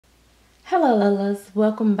Hello Lullas,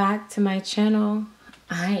 welcome back to my channel.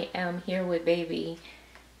 I am here with baby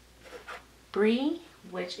Bri,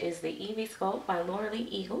 which is the Eevee Sculpt by Laura Lee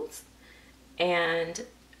Eagles, and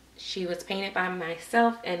she was painted by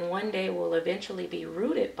myself and one day will eventually be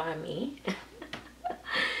rooted by me.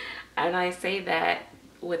 And I say that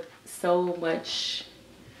with so much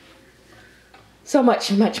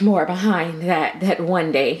more behind that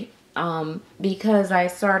one day, because I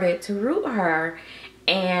started to root her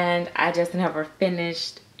and I just never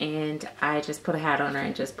finished, and I just put a hat on her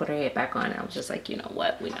and just put her head back on. I was just like, you know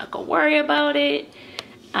what, we're not gonna worry about it.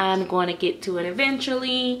 I'm going to get to it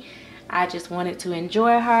eventually. I just wanted to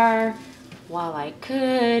enjoy her while I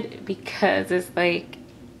could, because it's like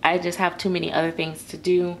I just have too many other things to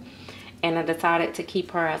do, and I decided to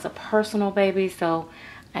keep her as a personal baby. So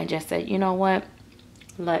I just said, you know what,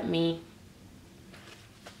 let me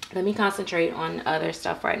concentrate on other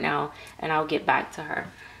stuff right now, and I'll get back to her.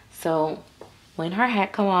 So when her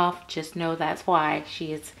hat come off, just know that's why.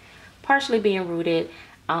 She is partially being rooted.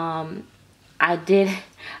 I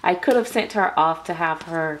could have sent her off to have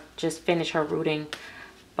her just finish her rooting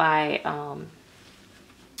by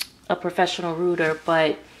a professional rooter,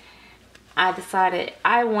 but I decided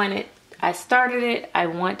I started it. I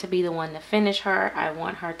want to be the one to finish her. I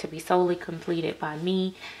want her to be solely completed by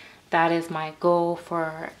me. That is my goal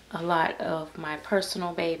for a lot of my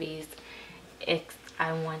personal babies.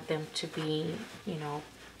 I want them to be, you know,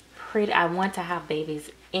 pretty. I want to have babies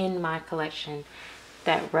in my collection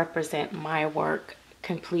that represent my work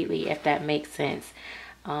completely, if that makes sense.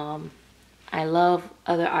 I love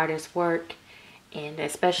other artists' work, and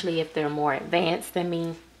especially if they're more advanced than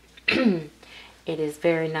me. It is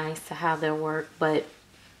very nice to have their work, but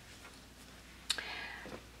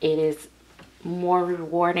it is more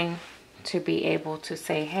rewarding to be able to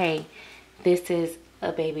say, hey, this is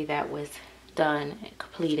a baby that was done and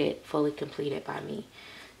completed, fully completed by me.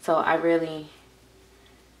 So I really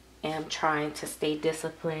am trying to stay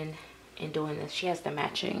disciplined in doing this. She has the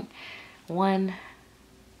matching one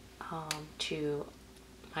to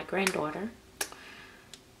my granddaughter.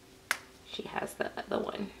 She has the other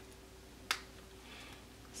one.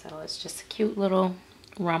 So it's just a cute little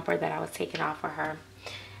romper that I was taking off for her.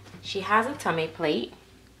 She has a tummy plate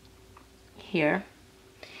here,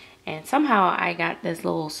 and somehow I got this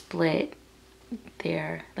little split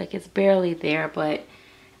there. Like, it's barely there, but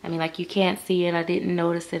I mean, like, you can't see it. I didn't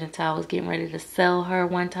notice it until I was getting ready to sell her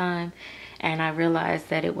one time, and I realized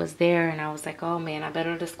that it was there, and I was like, oh man, I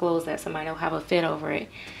better disclose that, somebody will have a fit over it.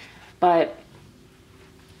 But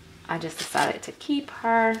I just decided to keep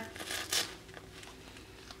her.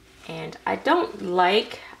 And I don't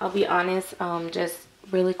like, I'll be honest, just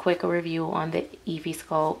really quick a review on the Eevee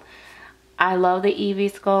Sculpt. I love the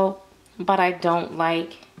Eevee Sculpt, but I don't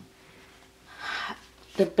like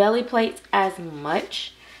the belly plates as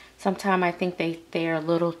much. Sometimes I think they're a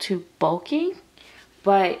little too bulky,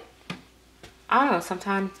 but I don't know,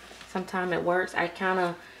 sometimes it works. I kind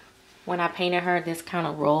of, when I painted her, this kind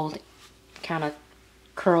of rolled, kind of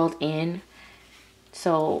curled in.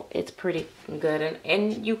 So it's pretty good,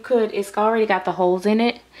 and you could, it's already got the holes in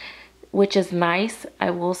it, which is nice.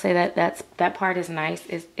 I will say that that part is nice.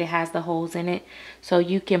 It has the holes in it, so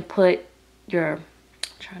you can put your, I'm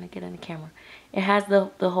trying to get in the camera, it has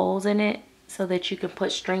the holes in it so that you can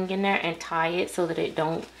put string in there and tie it so that it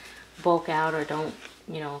don't bulk out or don't,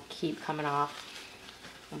 you know, keep coming off.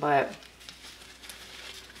 But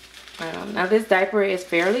I don't know. Now this diaper is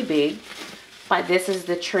fairly big, but this is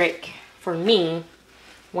the trick for me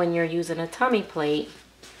when you're using a tummy plate,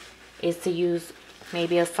 is to use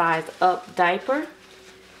maybe a size up diaper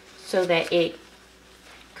so that it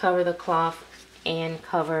cover the cloth and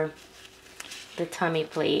cover the tummy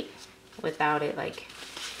plate without it like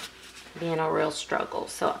being a real struggle.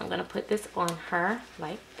 So I'm gonna put this on her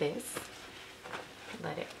like this,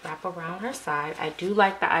 let it wrap around her side. I do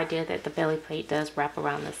like the idea that the belly plate does wrap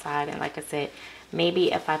around the side, and like I said,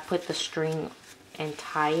 maybe if I put the string and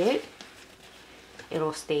tie it,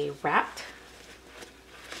 it'll stay wrapped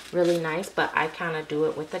really nice. But I kind of do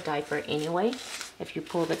it with the diaper anyway. If you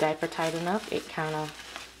pull the diaper tight enough, it kind of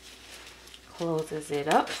closes it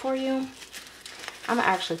up for you. I'm gonna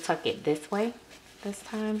actually tuck it this way this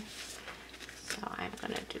time. So I'm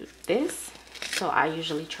gonna do this. So I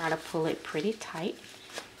usually try to pull it pretty tight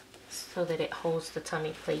so that it holds the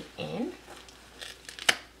tummy plate in.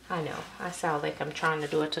 I know, I sound like I'm trying to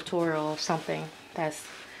do a tutorial of something that's,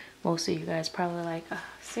 most of you guys probably like, oh,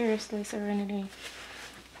 seriously, Serenity,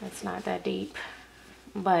 that's not that deep.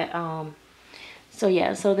 But so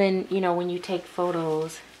yeah, so then, you know, when you take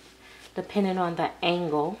photos, depending on the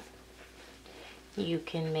angle, you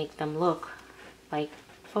can make them look like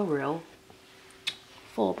for real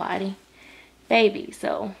full body baby,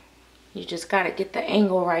 so you just gotta get the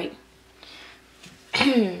angle right.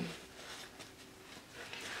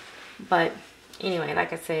 But anyway,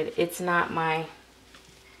 like I said, it's not my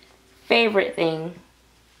favorite thing,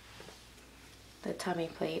 the tummy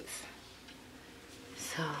plates.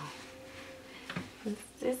 So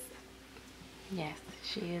yes,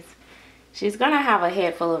 she's gonna have a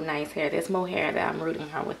head full of nice hair. This mohair that I'm rooting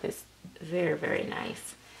her with is very, very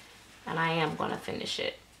nice, and I am gonna finish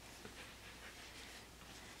it.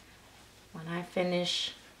 When I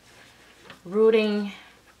finish rooting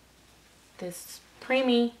this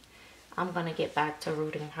preemie, I'm gonna get back to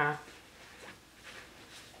rooting her.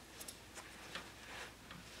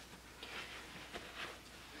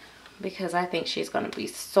 Because I think she's gonna be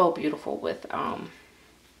so beautiful with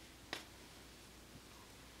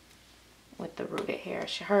the rooted hair.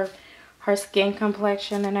 Her skin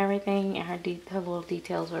complexion and everything, and her little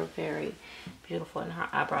details are very beautiful, and her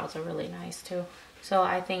eyebrows are really nice too. So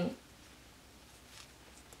I think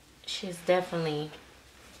she's definitely,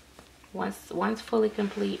 once fully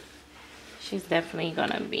complete, she's definitely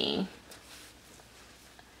gonna be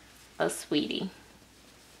a sweetie.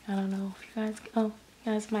 I don't know if you guys, oh,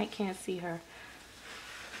 you guys might can't see her.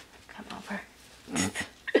 Come over.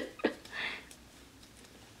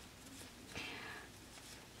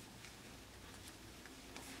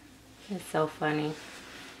 It's so funny.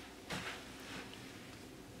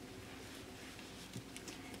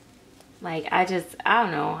 Like, I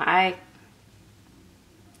don't know.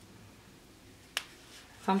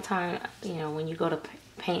 Sometimes, you know, when you go to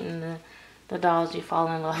painting the dolls, you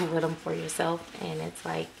fall in love with them for yourself. And it's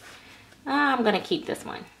like, I'm going to keep this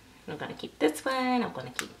one. I'm going to keep this one. I'm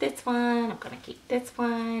going to keep this one. I'm going to keep this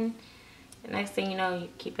one. The next thing you know, you're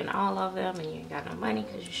keeping all of them and you ain't got no money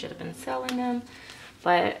because you should have been selling them.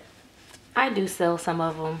 But I do sell some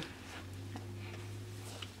of them.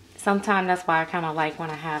 Sometimes that's why I kind of like when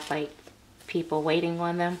I have like people waiting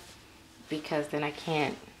on them, because then I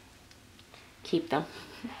can't keep them.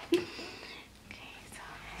 Okay, so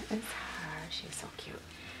that is her. She's so cute.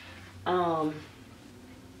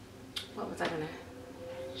 What was I gonna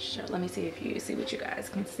show? Let me see if you see what you guys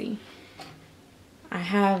can see. I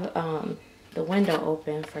have the window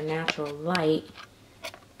open for natural light,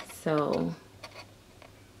 so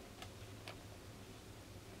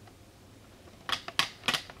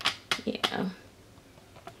yeah,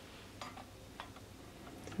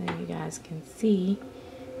 so you guys can see.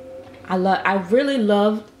 I really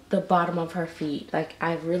love the bottom of her feet. Like,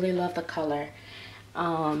 I really love the color.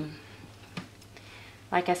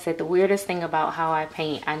 Like I said, the weirdest thing about how I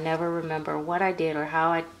paint, I never remember what I did or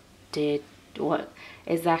how I did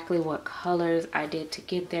exactly what colors I did to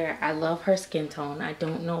get there. I love her skin tone. I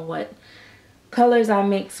don't know what colors I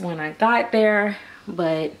mixed when I got there,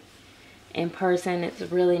 but in person it's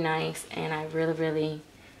really nice and I really, really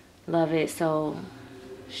love it. So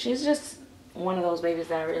she's just one of those babies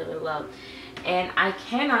that I really love, and I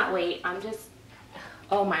cannot wait. I'm just,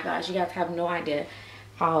 oh my gosh, you guys have no idea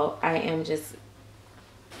how I am just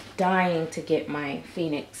dying to get my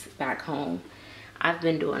Phoenix back home. I've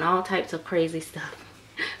been doing all types of crazy stuff.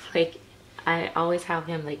 Like, I always have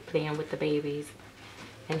him like playing with the babies,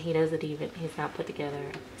 and he doesn't even, he's not put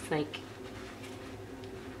together. It's like,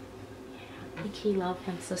 I think he loves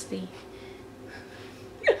him, sissy.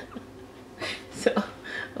 So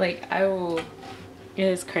like, I will, it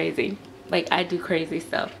is crazy. Like, I do crazy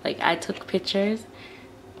stuff. Like, I took pictures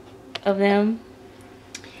of them,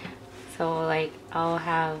 so like I'll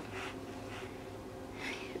have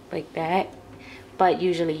like that, but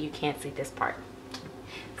usually you can't see this part,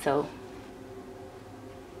 so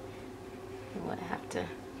I would have to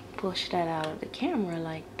push that out of the camera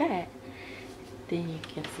like that, then you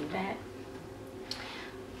can see that.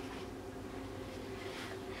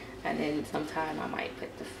 And then sometime I might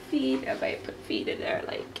put the feet, I might put feet in there,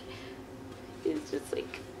 like, it's just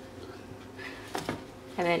like,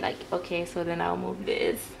 and then like, okay, so then I'll move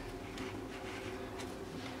this.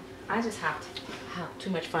 I just have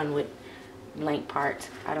too much fun with blank parts,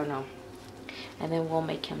 I don't know. And then we'll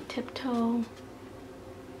make him tiptoe.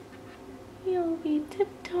 He'll be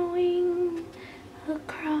tiptoeing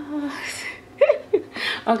across.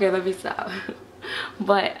 Okay, let me stop.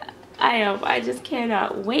 But I just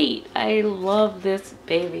cannot wait. I love this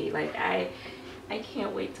baby. Like, I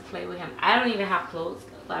can't wait to play with him. I don't even have clothes,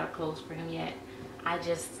 a lot of clothes for him yet. I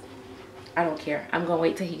don't care. I'm gonna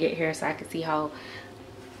wait till he get here so I can see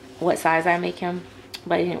what size I make him.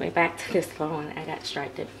 But anyway, back to this phone. I got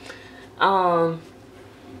distracted. So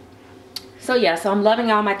yeah, so I'm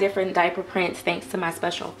loving all my different diaper prints thanks to my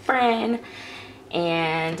special friend.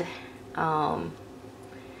 And so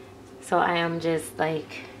So I am just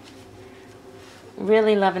like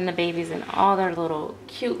really loving the babies and all their little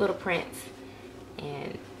cute little prints.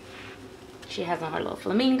 And she has on her little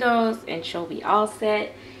flamingos, and she'll be all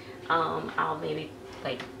set. I'll maybe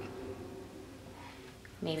like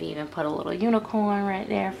even put a little unicorn right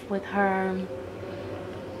there with her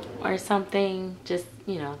or something. Just,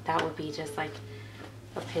 you know, that would be just like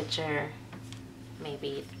a picture,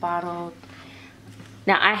 maybe bottle.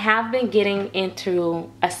 Now I have been getting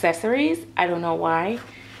into accessories. I don't know why,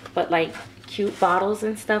 but like cute bottles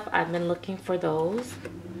and stuff, I've been looking for those.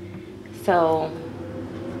 So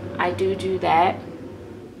I do that.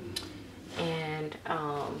 And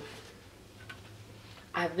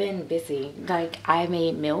I've been busy. Like, I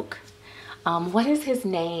made milk. What is his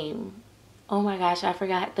name? Oh my gosh, I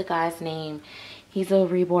forgot the guy's name. He's a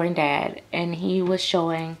Reborn dad, and he was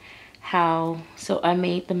showing how, so I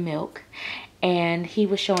made the milk, and he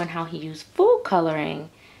was showing how he used food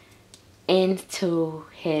coloring into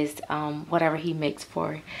his whatever he makes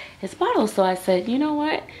for his bottle. So I said, you know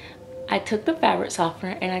what, I took the fabric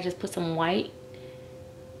softener and I just put some white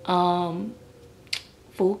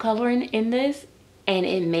food coloring in this, and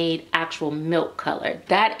it made actual milk color.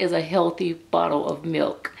 That is a healthy bottle of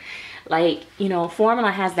milk. Like, you know,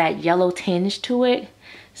 formula has that yellow tinge to it,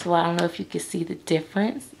 so I don't know if you can see the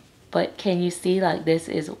difference, but can you see, like, this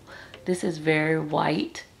is very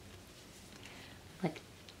white, like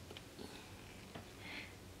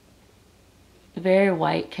very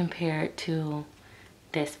white compared to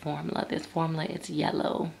this formula. This formula is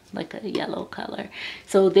yellow, like a yellow color.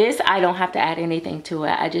 So this, I don't have to add anything to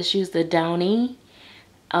it. I just use the Downy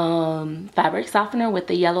fabric softener with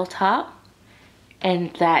the yellow top,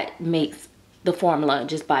 and that makes the formula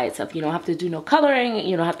just by itself. You don't have to do no coloring.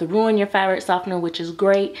 You don't have to ruin your fabric softener, which is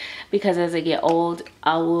great, because as I get old,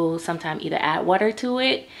 I will sometimes either add water to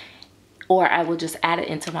it, or I will just add it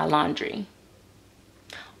into my laundry.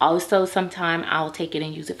 Also, sometimes I'll take it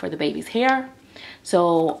and use it for the baby's hair.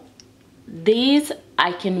 So these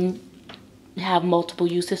I can have multiple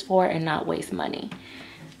uses for and not waste money.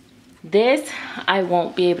 This I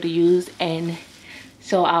won't be able to use, and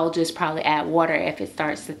so I'll just probably add water if it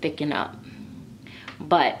starts to thicken up.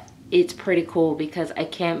 But it's pretty cool because I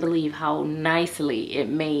can't believe how nicely it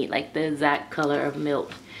made like the exact color of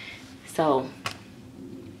milk. So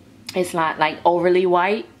it's not like overly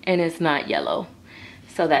white, and it's not yellow.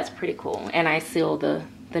 So that's pretty cool. And I sealed the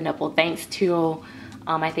nipple thanks to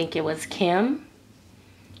I think it was Kim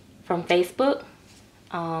from Facebook.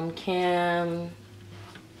 Kim,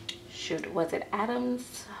 shoot, was it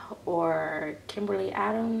Adams or Kimberly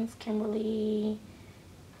Adams? Kimberly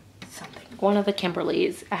something, one of the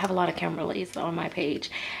Kimberlys. I have a lot of Kimberlys on my page.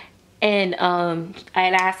 And I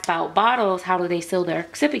had asked about bottles, how do they seal their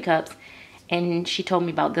sippy cups, and she told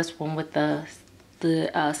me about this one with the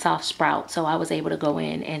soft sprout. So I was able to go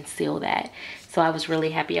in and seal that. So I was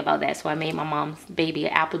really happy about that. So I made my mom's baby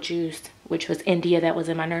apple juice, which was India, that was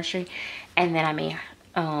in my nursery. And then I made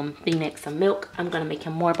Phoenix some milk. I'm gonna make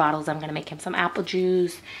him more bottles. I'm gonna make him some apple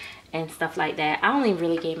juice and stuff like that. I only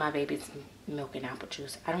really gave my babies milk and apple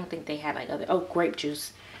juice. I don't think they had like other, oh, grape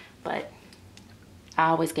juice, but I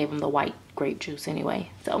always gave them the white grape juice anyway.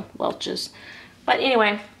 So Welch's. But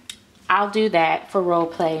anyway, I'll do that for role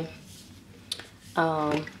play.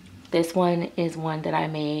 This one is one that I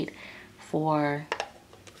made for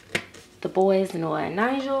the boys, Noah and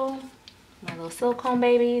Nigel, my little silicone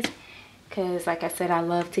babies, because like I said, I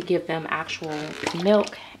love to give them actual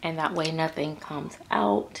milk, and that way nothing comes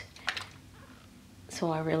out. So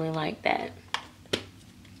I really like that.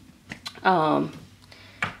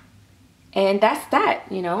 And that's that,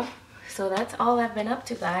 you know. So that's all I've been up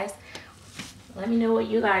to, guys. Let me know what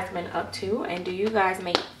you guys been up to, and do you guys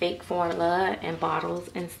make fake formula and bottles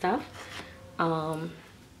and stuff?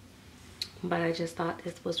 But I just thought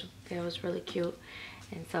it was really cute,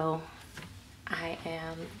 and so I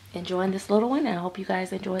am enjoying this little one, and I hope you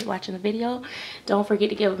guys enjoyed watching the video. Don't forget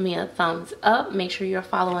to give me a thumbs up. Make sure you're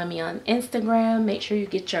following me on Instagram. Make sure you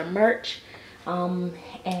get your merch.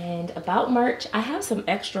 And about merch, I have some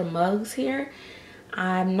extra mugs here.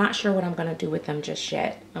 I'm not sure what I'm gonna do with them just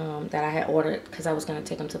yet, that I had ordered, because I was gonna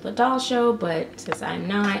take them to the doll show, but since I'm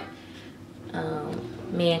not,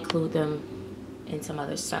 may include them in some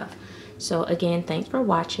other stuff. So again, thanks for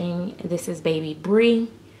watching. This is baby Bri.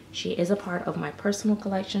 She is a part of my personal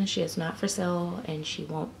collection. She is not for sale, and she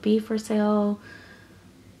won't be for sale.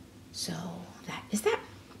 So that is that.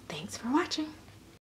 Thanks for watching.